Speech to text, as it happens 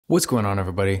What's going on,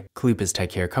 everybody? Kalipa's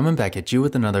Tech here, coming back at you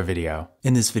with another video.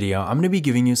 In this video, I'm going to be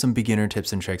giving you some beginner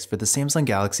tips and tricks for the Samsung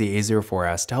Galaxy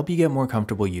A04s to help you get more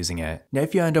comfortable using it. Now,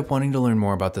 if you end up wanting to learn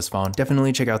more about this phone,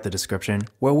 definitely check out the description,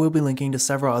 where we'll be linking to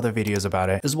several other videos about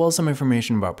it, as well as some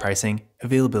information about pricing,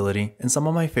 availability, and some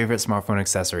of my favorite smartphone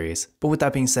accessories. But with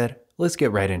that being said, let's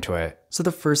get right into it. So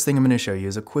the first thing I'm going to show you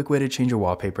is a quick way to change your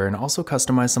wallpaper and also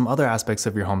customize some other aspects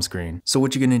of your home screen. So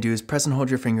what you're going to do is press and hold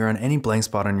your finger on any blank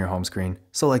spot on your home screen.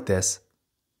 So like this.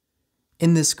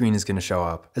 And this screen is going to show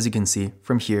up. As you can see,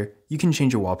 from here, you can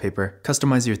change your wallpaper,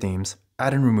 customize your themes,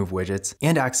 add and remove widgets,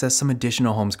 and access some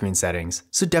additional home screen settings.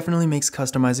 So definitely makes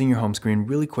customizing your home screen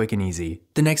really quick and easy.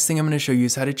 The next thing I'm going to show you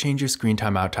is how to change your screen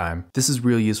timeout time. This is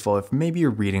really useful if maybe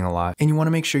you're reading a lot and you want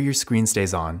to make sure your screen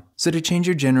stays on. So to change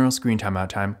your general screen timeout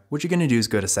time, what you're going to do is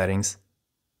go to Settings.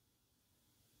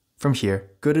 From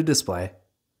here, go to Display.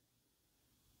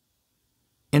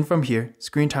 And from here,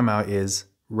 screen timeout is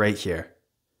right here.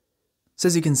 So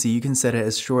as you can see, you can set it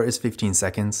as short as 15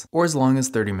 seconds or as long as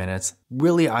 30 minutes.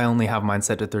 Really, I only have mine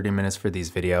set to 30 minutes for these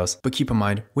videos, but keep in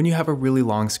mind, when you have a really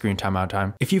long screen timeout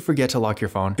time, if you forget to lock your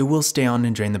phone, it will stay on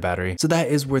and drain the battery, so that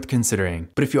is worth considering.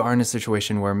 But if you are in a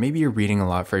situation where maybe you're reading a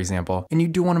lot, for example, and you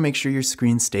do want to make sure your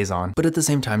screen stays on, but at the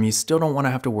same time, you still don't want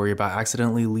to have to worry about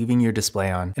accidentally leaving your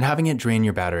display on and having it drain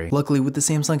your battery. Luckily, with the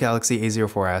Samsung Galaxy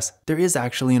A04s, there is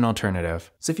actually an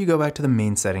alternative. So if you go back to the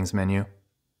main settings menu,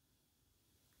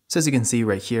 so as you can see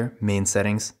right here, main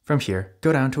settings, from here,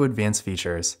 go down to advanced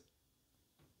features.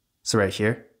 So right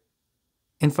here,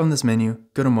 and from this menu,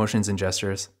 go to motions and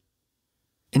gestures.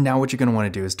 And now what you're going to want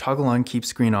to do is toggle on keep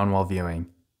screen on while viewing.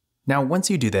 Now, once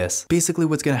you do this, basically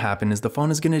what's going to happen is the phone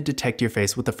is going to detect your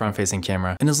face with the front-facing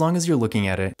camera, and as long as you're looking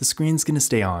at it, the screen's going to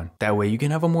stay on. That way you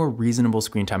can have a more reasonable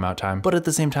screen timeout time, but at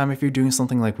the same time, if you're doing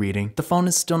something like reading, the phone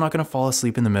is still not going to fall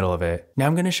asleep in the middle of it. Now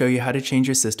I'm going to show you how to change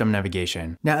your system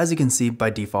navigation. Now, as you can see, by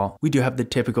default, we do have the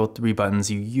typical 3 buttons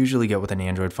you usually get with an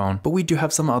Android phone, but we do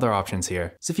have some other options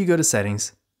here. So if you go to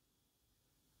Settings,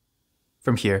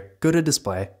 from here, go to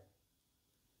Display,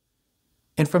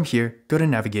 and from here, go to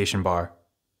Navigation Bar.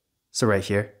 So right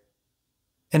here.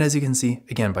 And as you can see,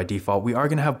 again, by default, we are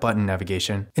going to have button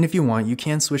navigation. And if you want, you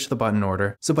can switch the button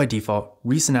order. So by default,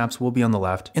 recent apps will be on the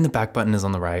left and the back button is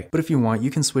on the right. But if you want,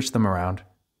 you can switch them around.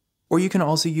 Or you can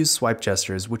also use swipe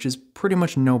gestures, which is pretty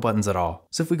much no buttons at all.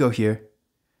 So if we go here,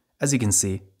 as you can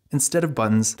see, instead of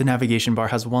buttons, the navigation bar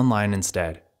has one line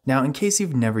instead. Now, in case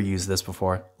you've never used this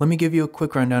before, let me give you a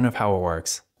quick rundown of how it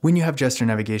works. When you have gesture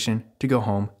navigation, to go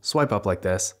home, swipe up like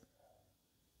this.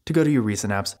 To go to your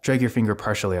recent apps, drag your finger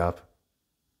partially up.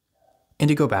 And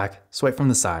to go back, swipe from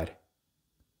the side.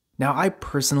 Now, I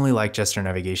personally like gesture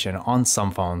navigation on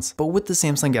some phones, but with the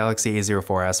Samsung Galaxy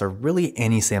A04s, or really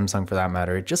any Samsung for that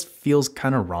matter, it just feels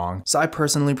kind of wrong. So I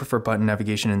personally prefer button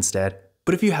navigation instead.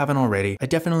 But if you haven't already, I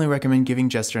definitely recommend giving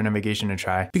gesture navigation a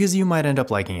try because you might end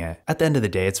up liking it. At the end of the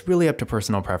day, it's really up to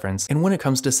personal preference, and when it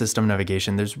comes to system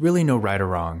navigation, there's really no right or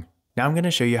wrong. Now I'm going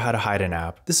to show you how to hide an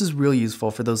app. This is really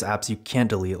useful for those apps you can't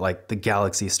delete, like the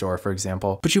Galaxy Store, for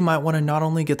example, but you might want to not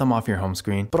only get them off your home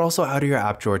screen, but also out of your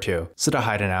app drawer too. So to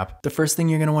hide an app, the first thing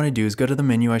you're going to want to do is go to the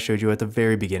menu I showed you at the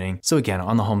very beginning. So again,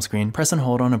 on the home screen, press and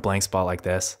hold on a blank spot like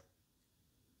this.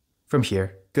 From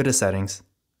here, go to Settings.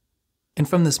 And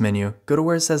from this menu, go to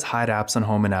where it says Hide Apps on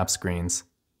Home and App Screens.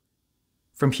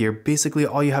 From here, basically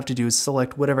all you have to do is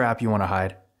select whatever app you want to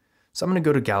hide. So I'm going to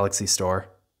go to Galaxy Store.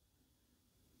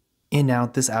 And now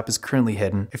this app is currently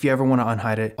hidden. If you ever want to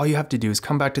unhide it, all you have to do is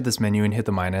come back to this menu and hit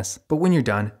the minus. But when you're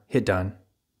done, hit done.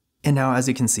 And now as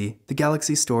you can see, the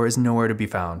Galaxy Store is nowhere to be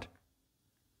found.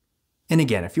 And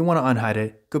again, if you want to unhide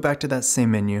it, go back to that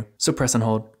same menu. So press and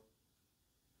hold.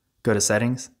 Go to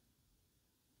Settings.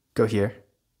 Go here.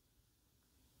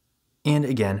 And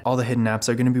again, all the hidden apps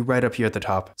are going to be right up here at the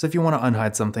top. So if you want to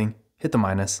unhide something, hit the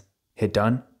minus, hit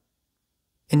done.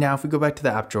 And now if we go back to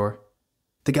the app drawer,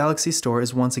 the Galaxy Store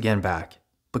is once again back.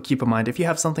 But keep in mind, if you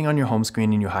have something on your home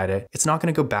screen and you hide it, it's not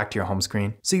going to go back to your home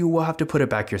screen, so you will have to put it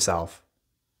back yourself.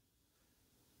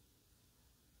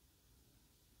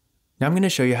 Now I'm going to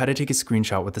show you how to take a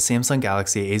screenshot with the Samsung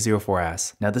Galaxy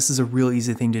A04s. Now this is a real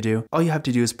easy thing to do. All you have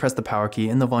to do is press the power key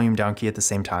and the volume down key at the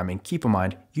same time, and keep in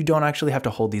mind, you don't actually have to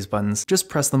hold these buttons, just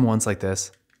press them once like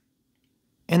this.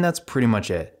 And that's pretty much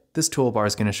it. This toolbar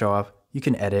is going to show up. You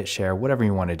can edit, share, whatever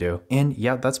you want to do. And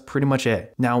yeah, that's pretty much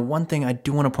it. Now, one thing I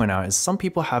do want to point out is some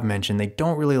people have mentioned they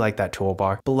don't really like that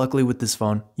toolbar, but luckily with this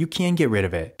phone, you can get rid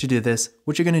of it. To do this,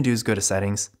 what you're going to do is go to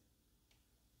Settings.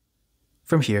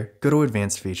 From here, go to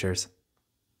Advanced Features.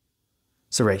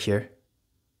 So right here.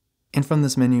 And from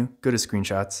this menu, go to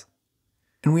Screenshots.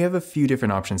 And we have a few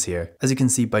different options here. As you can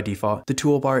see by default, the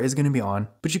toolbar is going to be on,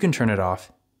 but you can turn it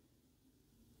off.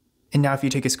 And now if you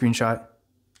take a screenshot,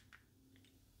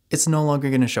 it's no longer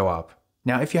going to show up.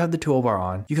 Now, if you have the toolbar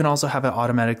on, you can also have it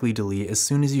automatically delete as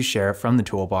soon as you share it from the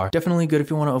toolbar. Definitely good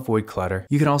if you want to avoid clutter.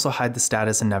 You can also hide the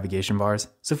status and navigation bars.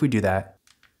 So if we do that,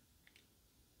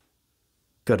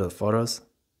 go to the photos.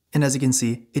 And as you can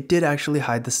see, it did actually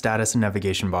hide the status and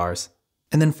navigation bars.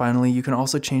 And then finally, you can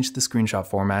also change the screenshot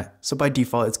format. So by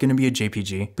default, it's going to be a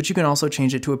JPG, but you can also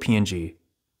change it to a PNG.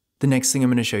 The next thing I'm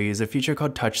going to show you is a feature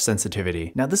called touch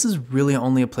sensitivity. Now this is really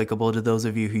only applicable to those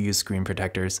of you who use screen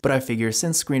protectors, but I figure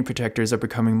since screen protectors are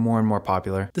becoming more and more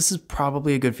popular, this is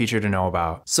probably a good feature to know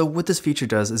about. So what this feature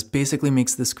does is basically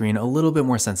makes the screen a little bit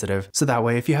more sensitive, so that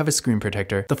way if you have a screen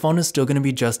protector, the phone is still going to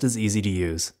be just as easy to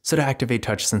use. So to activate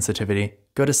touch sensitivity,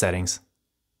 go to settings.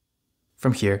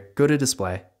 From here, go to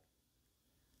display.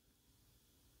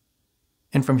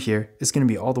 And from here, it's going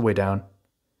to be all the way down.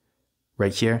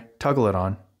 Right here, toggle it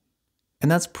on. And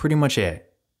that's pretty much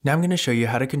it. Now I'm going to show you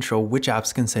how to control which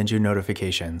apps can send you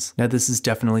notifications. Now this is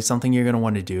definitely something you're going to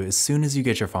want to do as soon as you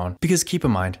get your phone, because keep in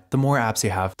mind, the more apps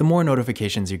you have, the more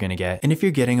notifications you're going to get. And if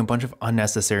you're getting a bunch of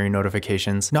unnecessary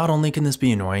notifications, not only can this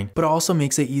be annoying, but it also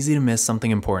makes it easy to miss something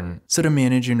important. So to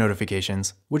manage your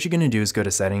notifications, what you're going to do is go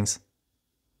to settings.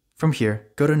 From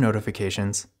here, go to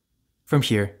notifications. From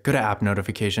here, go to app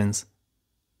notifications.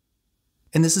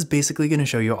 And this is basically going to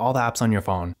show you all the apps on your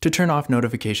phone. To turn off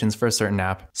notifications for a certain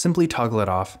app, simply toggle it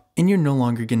off, and you're no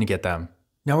longer going to get them.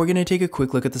 Now we're going to take a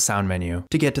quick look at the sound menu.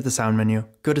 To get to the sound menu,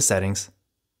 go to settings.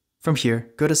 From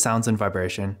here, go to sounds and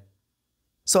vibration.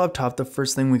 So up top, the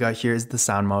first thing we got here is the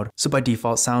sound mode. So by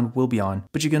default, sound will be on,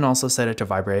 but you can also set it to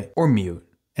vibrate or mute.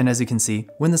 And as you can see,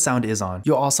 when the sound is on,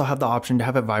 you'll also have the option to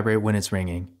have it vibrate when it's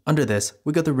ringing. Under this,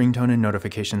 we got the ringtone and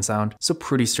notification sound, so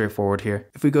pretty straightforward here.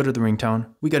 If we go to the ringtone,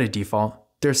 we got a default.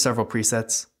 There's several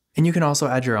presets, and you can also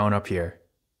add your own up here.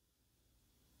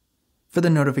 For the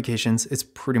notifications, it's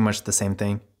pretty much the same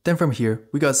thing. Then from here,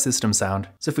 we got system sound.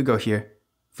 So if we go here,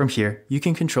 from here, you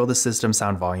can control the system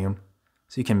sound volume.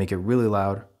 So you can make it really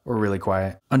loud or really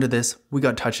quiet. Under this, we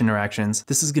got touch interactions.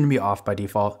 This is going to be off by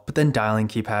default, but then dialing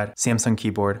keypad, Samsung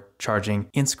keyboard, charging,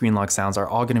 and screen lock sounds are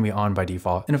all going to be on by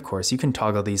default. And of course, you can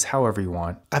toggle these however you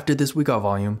want. After this, we got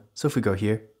volume. So if we go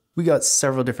here, we got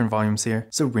several different volumes here.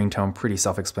 So ringtone, pretty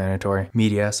self-explanatory.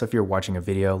 Media, so if you're watching a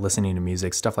video, listening to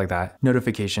music, stuff like that.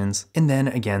 Notifications, and then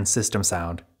again, system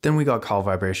sound. Then we got call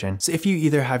vibration. So if you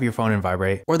either have your phone in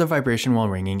vibrate or the vibration while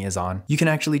ringing is on, you can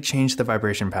actually change the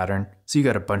vibration pattern. So you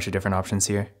got a bunch of different options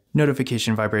here.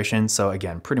 Notification vibration, so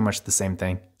again, pretty much the same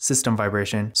thing. System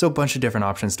vibration, so a bunch of different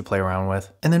options to play around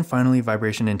with. And then finally,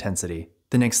 vibration intensity.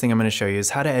 The next thing I'm going to show you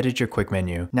is how to edit your quick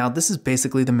menu. Now this is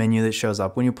basically the menu that shows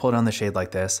up when you pull down the shade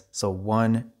like this. So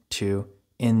 1, 2,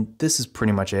 and this is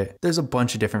pretty much it. There's a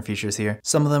bunch of different features here.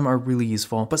 Some of them are really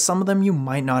useful, but some of them you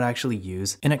might not actually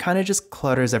use, and it kind of just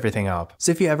clutters everything up.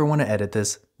 So if you ever want to edit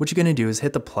this, what you're going to do is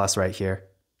hit the plus right here.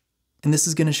 And this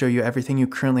is going to show you everything you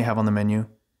currently have on the menu.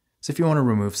 So if you want to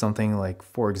remove something like,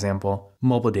 for example,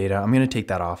 mobile data, I'm going to take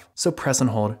that off. So press and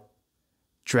hold,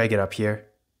 drag it up here.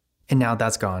 And now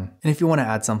that's gone. And if you want to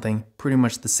add something, pretty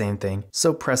much the same thing.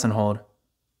 So press and hold,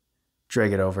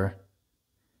 drag it over.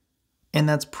 And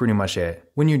that's pretty much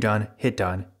it. When you're done, hit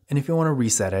done. And if you want to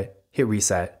reset it, hit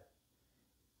reset.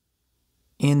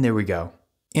 And there we go.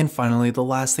 And finally, the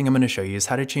last thing I'm going to show you is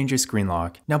how to change your screen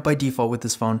lock. Now by default with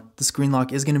this phone, the screen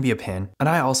lock is going to be a pin. And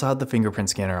I also have the fingerprint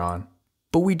scanner on.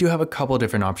 But we do have a couple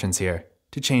different options here.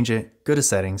 To change it, go to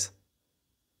settings.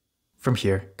 From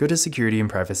here, go to security and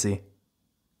privacy.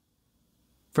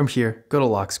 From here, go to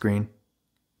lock screen.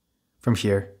 From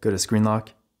here, go to screen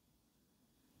lock.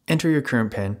 Enter your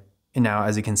current PIN, and now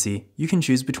as you can see, you can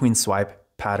choose between swipe,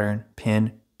 pattern,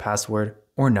 PIN, password,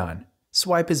 or none.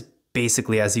 Swipe is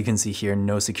basically, as you can see here,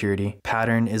 no security.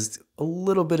 Pattern is a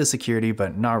little bit of security,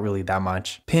 but not really that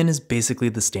much. PIN is basically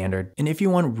the standard, and if you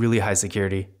want really high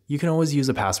security, you can always use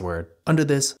a password. Under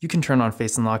this, you can turn on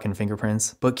face unlock and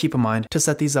fingerprints, but keep in mind, to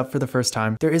set these up for the first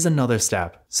time, there is another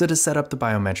step. So to set up the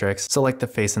biometrics, select the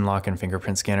face unlock and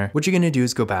fingerprint scanner. What you're gonna do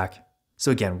is go back.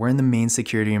 So again, we're in the main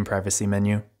security and privacy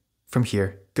menu. From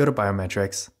here, go to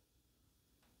biometrics.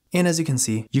 And as you can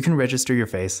see, you can register your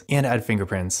face and add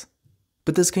fingerprints.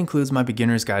 But this concludes my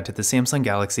beginner's guide to the Samsung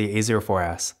Galaxy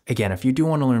A04s. Again, if you do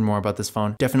want to learn more about this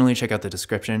phone, definitely check out the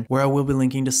description, where I will be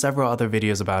linking to several other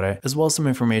videos about it, as well as some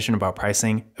information about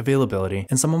pricing, availability,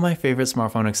 and some of my favorite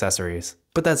smartphone accessories.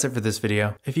 But that's it for this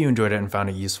video. If you enjoyed it and found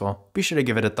it useful, be sure to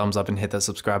give it a thumbs up and hit that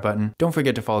subscribe button. Don't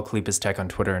forget to follow Kalipis Tech on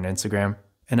Twitter and Instagram.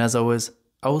 And as always,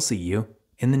 I will see you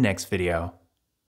in the next video.